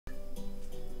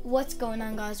What's going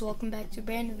on, guys? Welcome back to a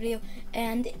brand new video.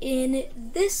 And in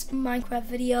this Minecraft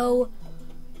video,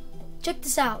 check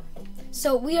this out.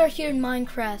 So we are here in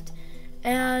Minecraft,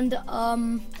 and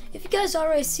if you guys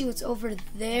already see what's over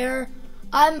there,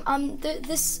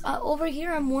 over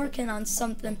here I'm working on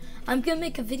something. I'm gonna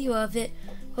make a video of it,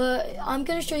 but I'm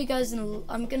gonna show you guys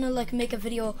I'm gonna like make a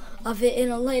video of it in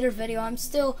a later video. I'm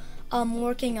still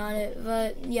working on it,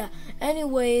 but yeah.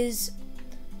 Anyways,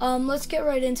 let's get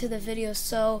right into the video.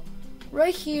 So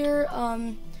right here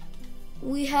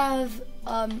we have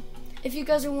if you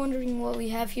guys are wondering what we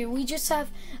have here, we just have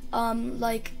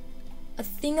like a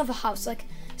thing of a house, like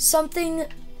something.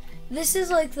 This is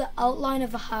like the outline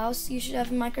of a house you should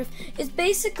have in Minecraft. It's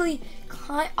basically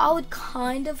I would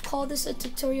kind of call this a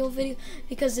tutorial video,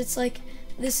 because it's like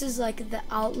this is like the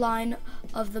outline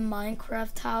of the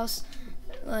Minecraft house.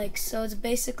 Like, so it's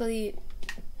basically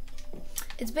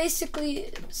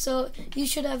so you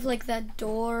should have like that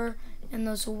door and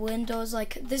those windows.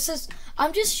 Like, this is,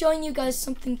 I'm just showing you guys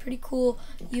something pretty cool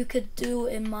you could do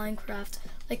in Minecraft.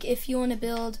 Like, if you want to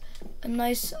build a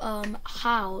nice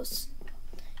house,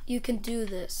 you can do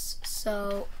this.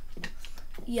 So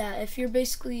yeah, if you're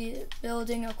basically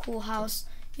building a cool house,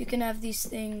 you can have these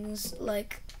things.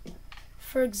 Like,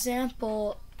 for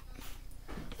example,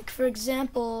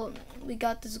 we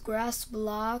got this grass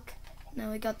block.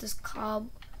 Now we got this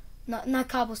not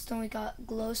cobblestone, we got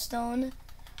glowstone.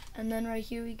 And then right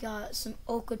here we got some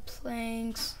oak wood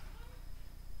planks.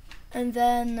 And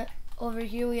then over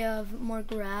here we have more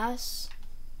grass.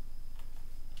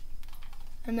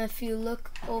 And if you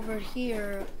look over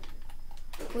here,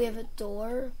 we have a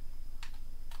door.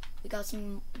 We got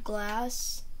some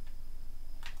glass.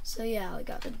 So yeah, we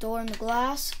got the door and the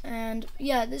glass. And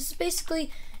yeah, this is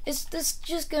basically, this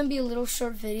just gonna be a little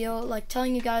short video, like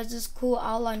telling you guys this cool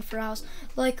outline for a house.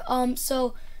 Like,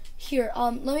 so here,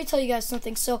 let me tell you guys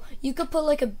something. So you could put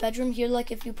like a bedroom here.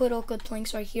 Like, if you put oak wood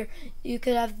planks right here, you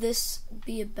could have this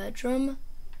be a bedroom,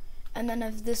 and then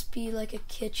have this be like a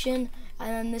kitchen, and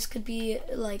then this could be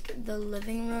like the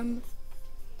living room.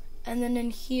 And then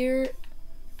in here,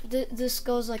 this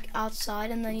goes like outside,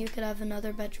 and then you could have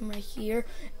another bedroom right here.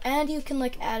 And you can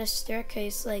like add a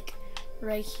staircase like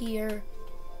right here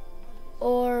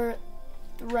or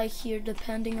right here,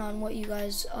 depending on what you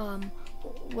guys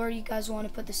where you guys want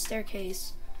to put the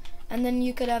staircase. And then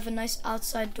you could have a nice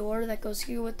outside door that goes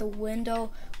here with the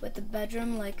window with the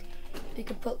bedroom. Like, you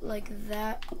could put like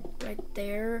that right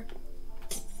there.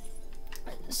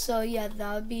 So yeah,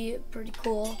 that would be pretty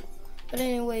cool. But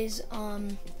anyways,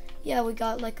 yeah, we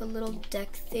got like a little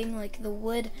deck thing. Like, the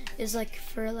wood is like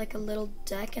for like a little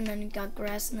deck, and then you got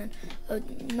grass, and then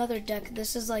another deck.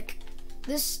 This is like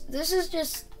this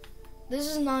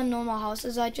is not a normal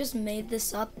house. I just made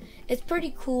this up. It's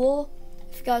pretty cool.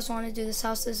 If you guys want to do this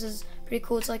house, this is pretty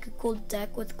cool. It's like a cool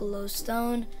deck with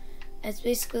glowstone. It's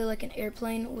basically like an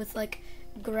airplane with like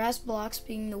grass blocks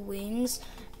being the wings,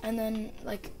 and then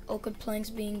like oak wood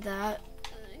planks being that.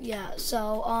 Yeah,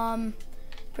 so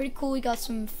pretty cool. We got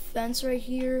some fence right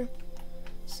here.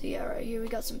 So yeah, right here we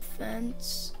got some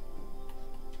fence.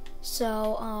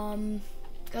 So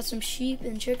got some sheep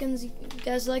and chickens. You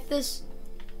guys like this?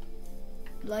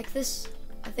 Like this?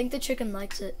 I think the chicken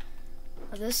likes it.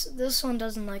 This one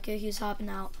doesn't like it. He's hopping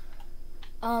out.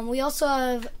 We also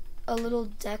have a little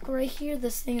deck right here.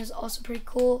 This thing is also pretty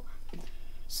cool.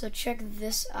 So check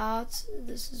this out.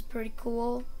 This is pretty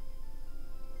cool.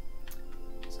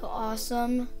 So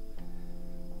awesome.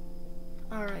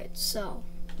 Alright, so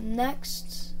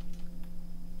next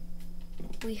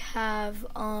we have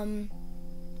oh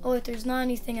wait, there's not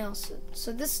anything else.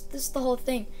 So this is the whole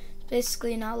thing. It's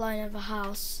basically an outline of a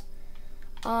house.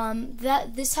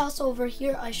 This house over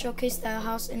here, I showcased that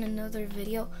house in another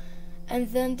video. And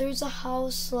then there's a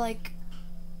house like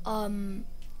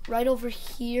right over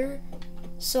here.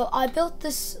 So I built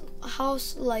this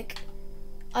house, like,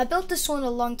 I built this one a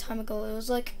long time ago. It was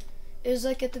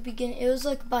like at the beginning, it was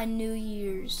like by New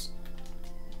Year's.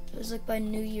 It was like by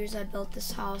New Year's I built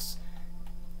this house.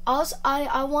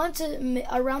 I want to,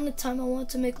 around the time I want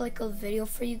to make like a video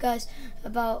for you guys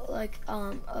about like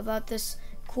about this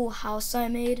cool house I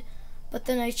made, but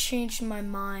then I changed my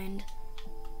mind.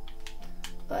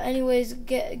 But anyways,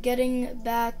 getting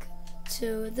back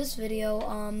to this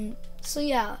video, so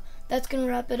yeah, that's gonna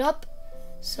wrap it up.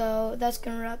 So that's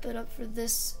gonna wrap it up for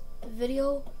this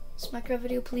video, this Minecraft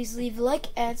video. Please leave a like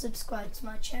and subscribe to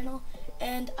my channel,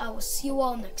 and I will see you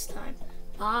all next time.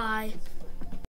 Bye.